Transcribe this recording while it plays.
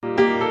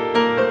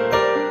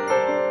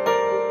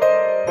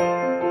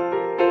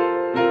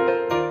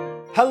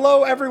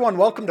Hello, everyone.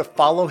 Welcome to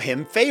Follow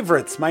Him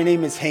Favorites. My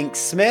name is Hank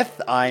Smith.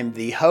 I'm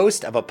the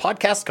host of a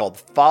podcast called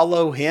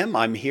Follow Him.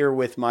 I'm here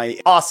with my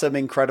awesome,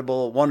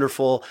 incredible,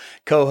 wonderful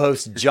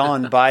co-host,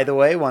 John, by the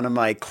way, one of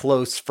my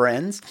close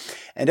friends.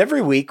 And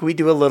every week we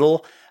do a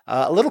little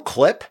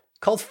clip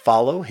called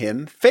Follow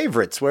Him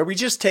Favorites, where we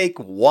just take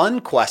one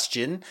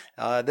question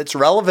that's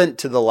relevant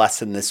to the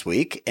lesson this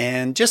week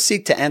and just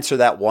seek to answer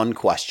that one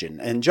question.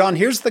 And John,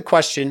 here's the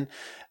question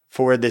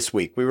for this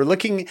week. We're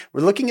looking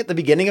at the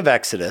beginning of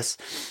Exodus,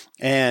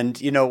 and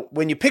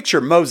when you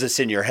picture Moses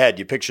in your head,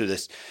 you picture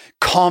this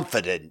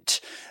confident,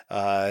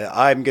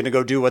 I'm going to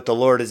go do what the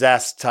Lord has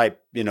asked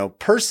type,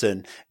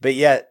 person. But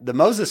yet the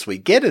Moses we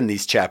get in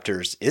these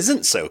chapters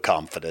isn't so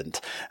confident.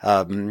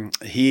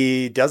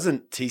 He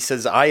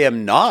says, I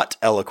am not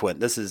eloquent.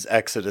 This is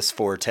Exodus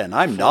 4:10.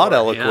 I'm not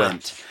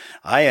eloquent. Yeah.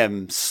 I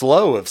am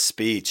slow of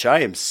speech. I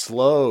am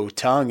slow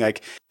tongue.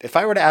 Like, if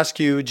I were to ask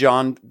you,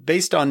 John,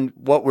 based on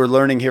what we're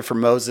learning here from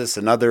Moses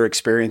and other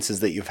experiences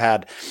that you've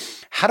had,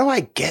 how do I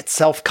get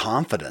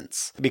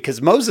self-confidence?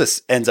 Because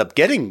Moses ends up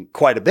getting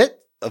quite a bit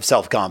of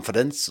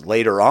self-confidence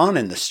later on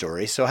in the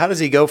story. So how does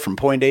he go from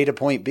point A to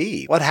point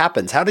B? What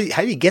happens? How do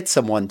you get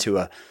someone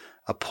to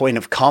a point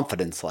of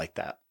confidence like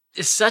that?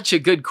 It's such a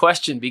good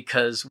question,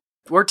 because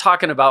we're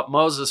talking about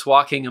Moses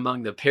walking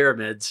among the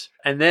pyramids,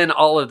 and then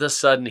all of a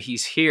sudden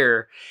he's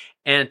here.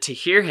 And to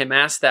hear him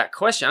ask that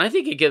question, I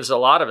think it gives a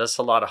lot of us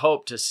a lot of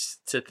hope to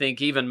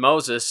think even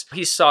Moses,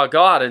 he saw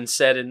God and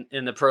said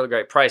in the Pearl of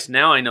Great Price,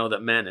 now I know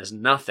that man is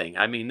nothing.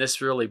 I mean,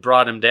 this really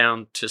brought him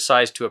down to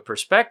size, to a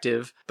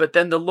perspective. But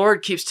then the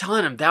Lord keeps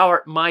telling him, thou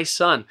art my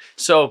son.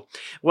 So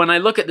when I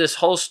look at this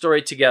whole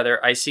story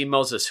together, I see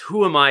Moses,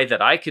 who am I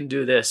that I can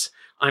do this?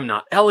 I'm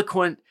not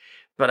eloquent,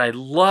 but I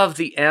love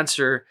the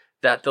answer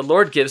that the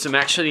Lord gives him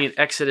actually in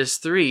Exodus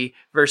 3,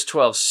 verse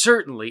 12.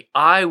 Certainly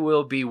I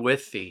will be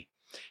with thee.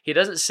 He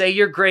doesn't say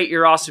you're great,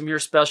 you're awesome, you're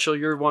special,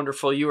 you're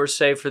wonderful, you are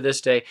saved for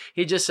this day.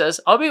 He just says,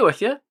 I'll be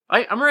with you.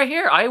 I'm right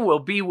here. I will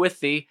be with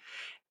thee.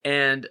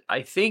 And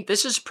I think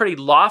this is pretty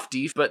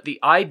lofty, but the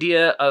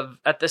idea of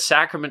at the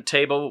sacrament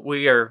table,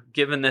 we are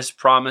given this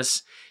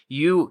promise,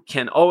 you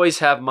can always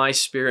have my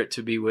spirit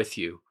to be with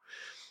you.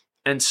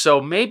 And so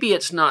maybe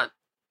it's not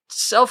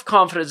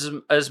self-confidence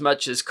as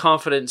much as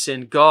confidence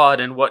in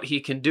God and what he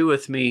can do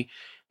with me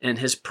and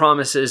his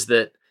promises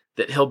that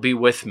he'll be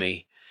with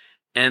me.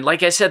 And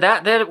like I said,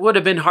 that would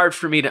have been hard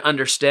for me to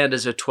understand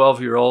as a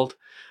 12-year-old,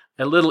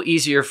 a little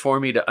easier for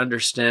me to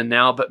understand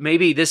now, but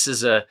maybe this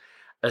is a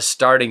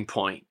starting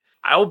point.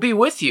 I will be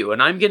with you,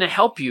 and I'm going to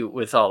help you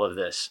with all of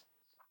this.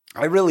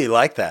 I really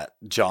like that,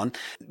 John.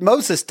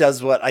 Moses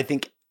does what I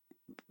think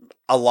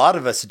a lot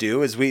of us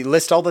do, is we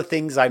list all the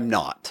things I'm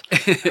not,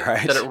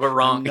 right? That were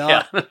wrong.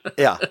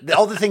 Yeah.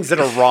 All the things that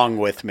are wrong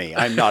with me.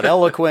 I'm not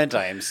eloquent.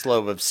 I am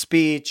slow of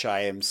speech.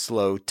 I am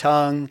slow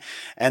tongue.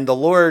 And the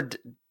Lord,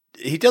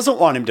 he doesn't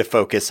want him to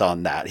focus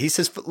on that. He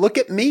says, look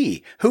at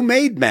me. Who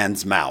made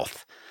man's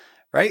mouth,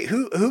 right?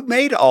 Who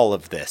made all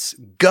of this?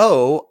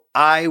 Go,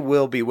 I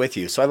will be with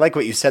you. So I like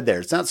what you said there.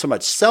 It's not so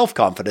much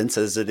self-confidence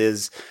as it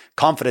is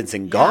confidence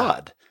in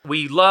God.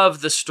 We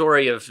love the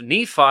story of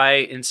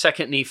Nephi in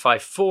 2 Nephi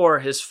 4.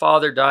 His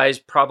father dies,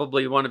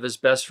 probably one of his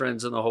best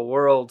friends in the whole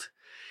world.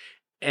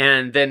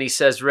 And then he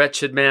says,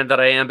 wretched man that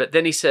I am. But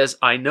then he says,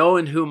 I know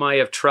in whom I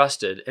have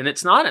trusted. And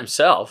it's not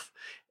himself.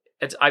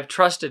 I've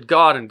trusted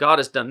God, and God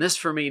has done this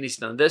for me, and he's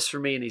done this for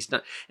me,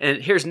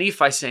 and here's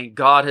Nephi saying,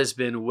 God has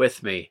been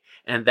with me.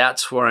 And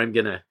that's where I'm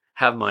going to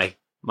have my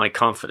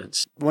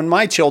confidence. When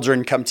my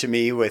children come to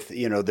me with,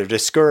 they're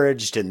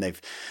discouraged and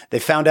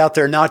they've found out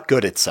they're not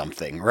good at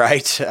something,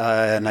 right?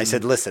 And I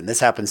said, listen, this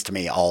happens to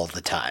me all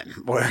the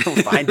time. We'll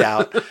find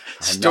out.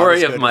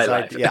 Story of my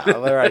life.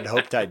 Where I'd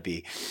hoped I'd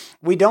be.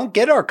 We don't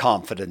get our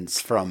confidence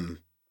from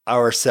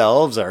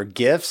ourselves, our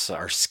gifts,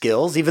 our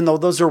skills, even though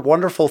those are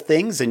wonderful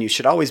things and you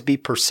should always be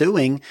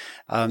pursuing,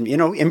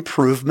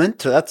 improvement.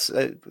 That's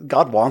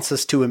God wants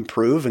us to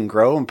improve and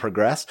grow and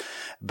progress,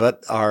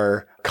 but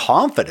our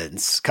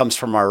confidence comes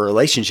from our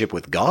relationship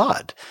with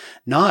God,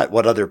 not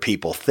what other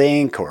people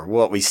think or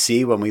what we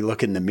see when we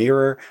look in the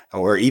mirror,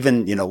 or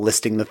even,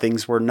 listing the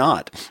things we're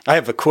not. I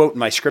have a quote in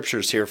my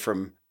scriptures here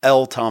from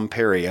L. Tom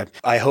Perry.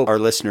 I hope our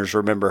listeners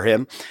remember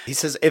him. He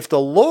says, if the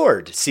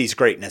Lord sees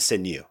greatness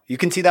in you, you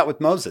can see that with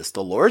Moses.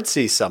 The Lord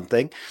sees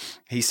something.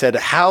 He said,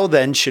 how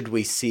then should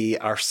we see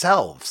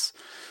ourselves?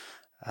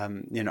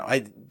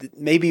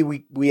 Maybe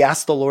we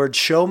ask the Lord,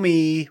 show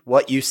me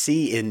what you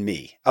see in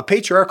me. A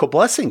patriarchal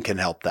blessing can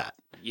help that.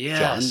 Yes.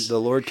 John, the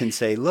Lord can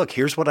say, look,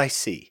 here's what I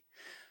see.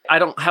 I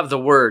don't have the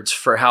words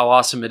for how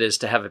awesome it is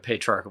to have a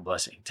patriarchal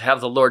blessing, to have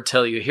the Lord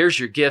tell you, here's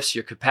your gifts,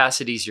 your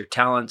capacities, your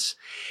talents.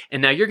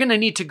 And now you're going to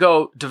need to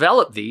go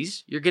develop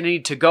these. You're going to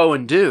need to go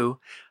and do,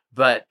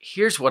 but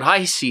here's what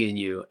I see in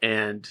you.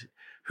 And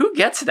who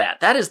gets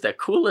that? That is the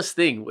coolest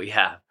thing we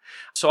have.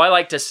 So I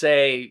like to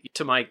say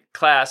to my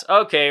class,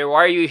 okay,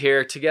 why are you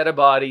here? To get a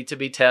body, to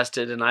be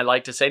tested. And I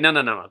like to say,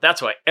 no.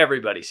 That's why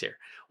everybody's here.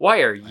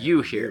 Why are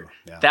you here?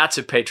 Yeah. That's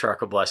a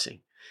patriarchal blessing.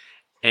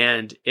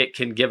 And it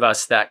can give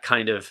us that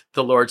kind of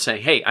the Lord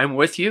saying, hey, I'm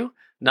with you.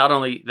 Not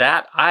only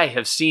that, I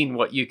have seen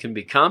what you can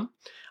become.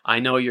 I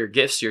know your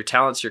gifts, your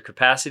talents, your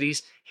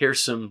capacities.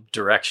 Here's some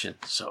direction.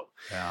 So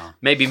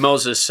maybe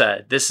Moses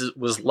said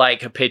was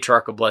like a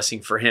patriarchal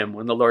blessing for him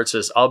when the Lord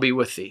says, I'll be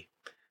with thee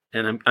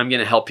and I'm going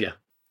to help you.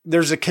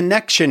 There's a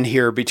connection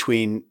here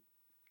between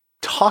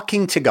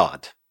talking to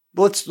God.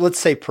 Let's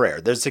say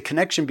prayer. There's a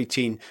connection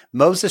between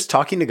Moses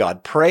talking to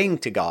God, praying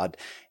to God,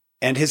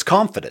 and his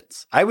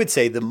confidence. I would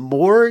say the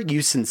more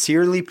you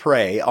sincerely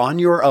pray on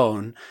your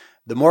own,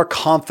 the more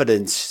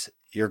confidence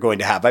you're going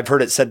to have. I've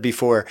heard it said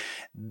before,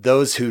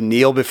 those who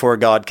kneel before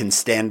God can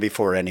stand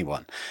before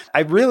anyone.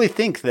 I really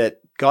think that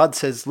God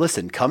says,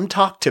 listen, come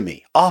talk to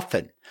me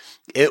often.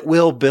 It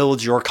will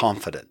build your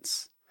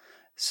confidence.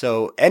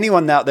 So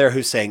anyone out there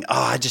who's saying,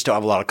 I just don't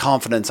have a lot of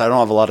confidence, I don't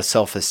have a lot of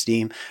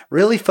self-esteem,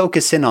 really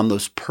focus in on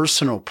those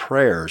personal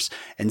prayers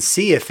and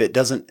see if it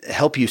doesn't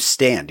help you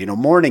stand.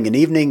 Morning and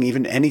evening,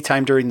 even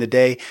anytime during the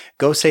day,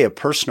 go say a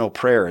personal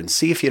prayer and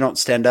see if you don't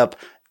stand up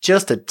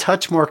just a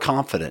touch more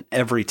confident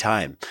every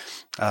time.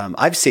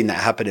 I've seen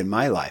that happen in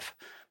my life.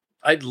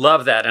 I'd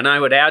love that. And I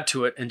would add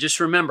to it. And just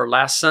remember,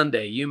 last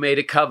Sunday, you made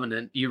a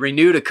covenant, you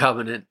renewed a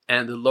covenant,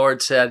 and the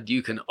Lord said,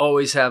 you can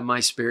always have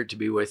my Spirit to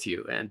be with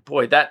you. And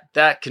boy,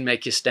 that can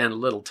make you stand a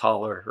little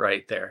taller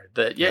right there.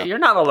 You're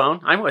not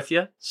alone. I'm with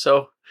you.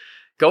 So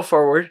go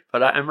forward,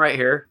 but I'm right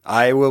here.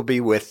 I will be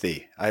with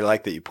thee. I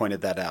like that you pointed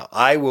that out.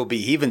 I will be,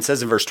 he even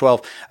says in verse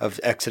 12 of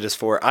Exodus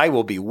 4, I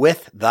will be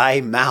with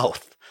thy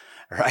mouth.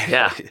 Right?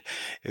 Yeah.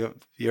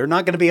 You're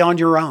not going to be on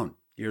your own.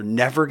 You're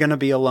never going to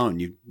be alone.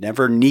 You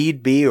never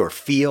need be or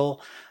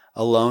feel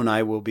alone.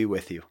 I will be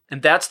with you.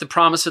 And that's the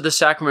promise of the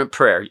sacrament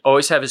prayer. You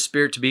always have his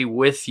Spirit to be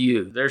with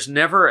you. There's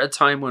never a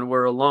time when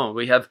we're alone.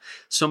 We have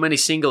so many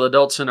single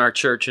adults in our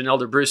church, and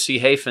Elder Bruce C.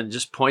 Hafen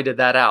just pointed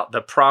that out.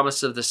 The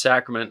promise of the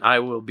sacrament, I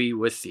will be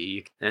with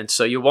thee. And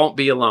so you won't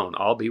be alone.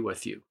 I'll be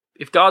with you.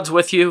 If God's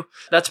with you,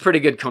 that's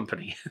pretty good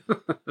company.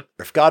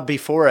 If God be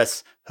for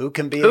us, who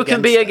can be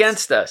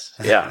against us?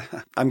 Yeah.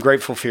 I'm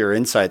grateful for your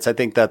insights. I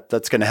think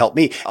that's going to help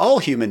me. All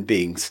human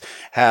beings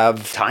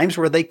have times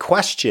where they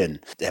question,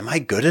 am I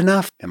good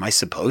enough? Am I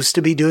supposed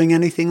to be doing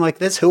anything like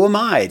this? Who am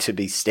I to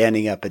be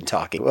standing up and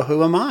talking? Well,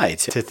 who am I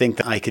to think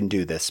that I can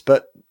do this?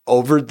 But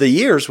over the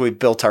years, we've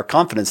built our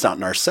confidence not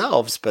in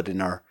ourselves, but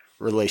in our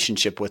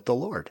relationship with the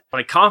Lord.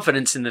 My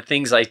confidence in the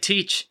things I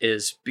teach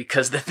is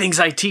because the things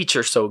I teach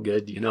are so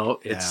good.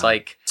 It's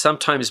like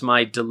sometimes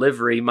my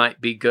delivery might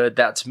be good.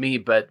 That's me.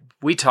 But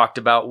we talked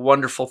about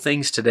wonderful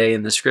things today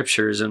in the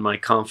scriptures, and my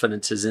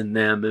confidence is in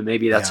them. And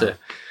maybe that's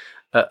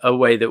a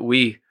way that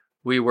we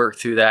work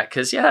through that.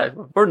 Because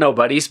we're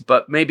nobodies,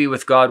 but maybe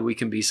with God we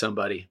can be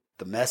somebody.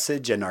 The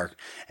message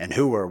and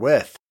who we're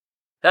with.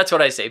 That's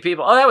what I say.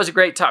 People, that was a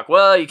great talk.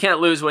 Well, you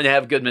can't lose when you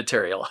have good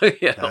material.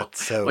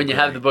 When you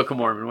have the Book of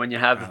Mormon, when you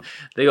have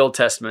the Old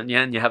Testament,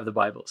 and you have the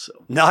Bible. So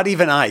not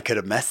even I could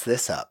have messed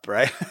this up,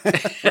 right?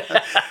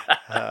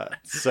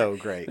 So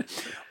great.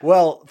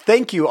 Well,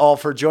 thank you all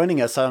for joining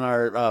us on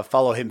our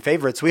Follow Him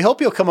favorites. We hope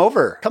you'll come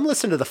over. Come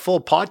listen to the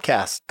full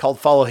podcast called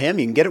Follow Him.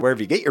 You can get it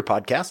wherever you get your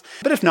podcast.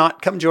 But if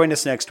not, come join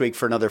us next week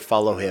for another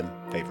Follow Him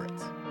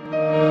favorites.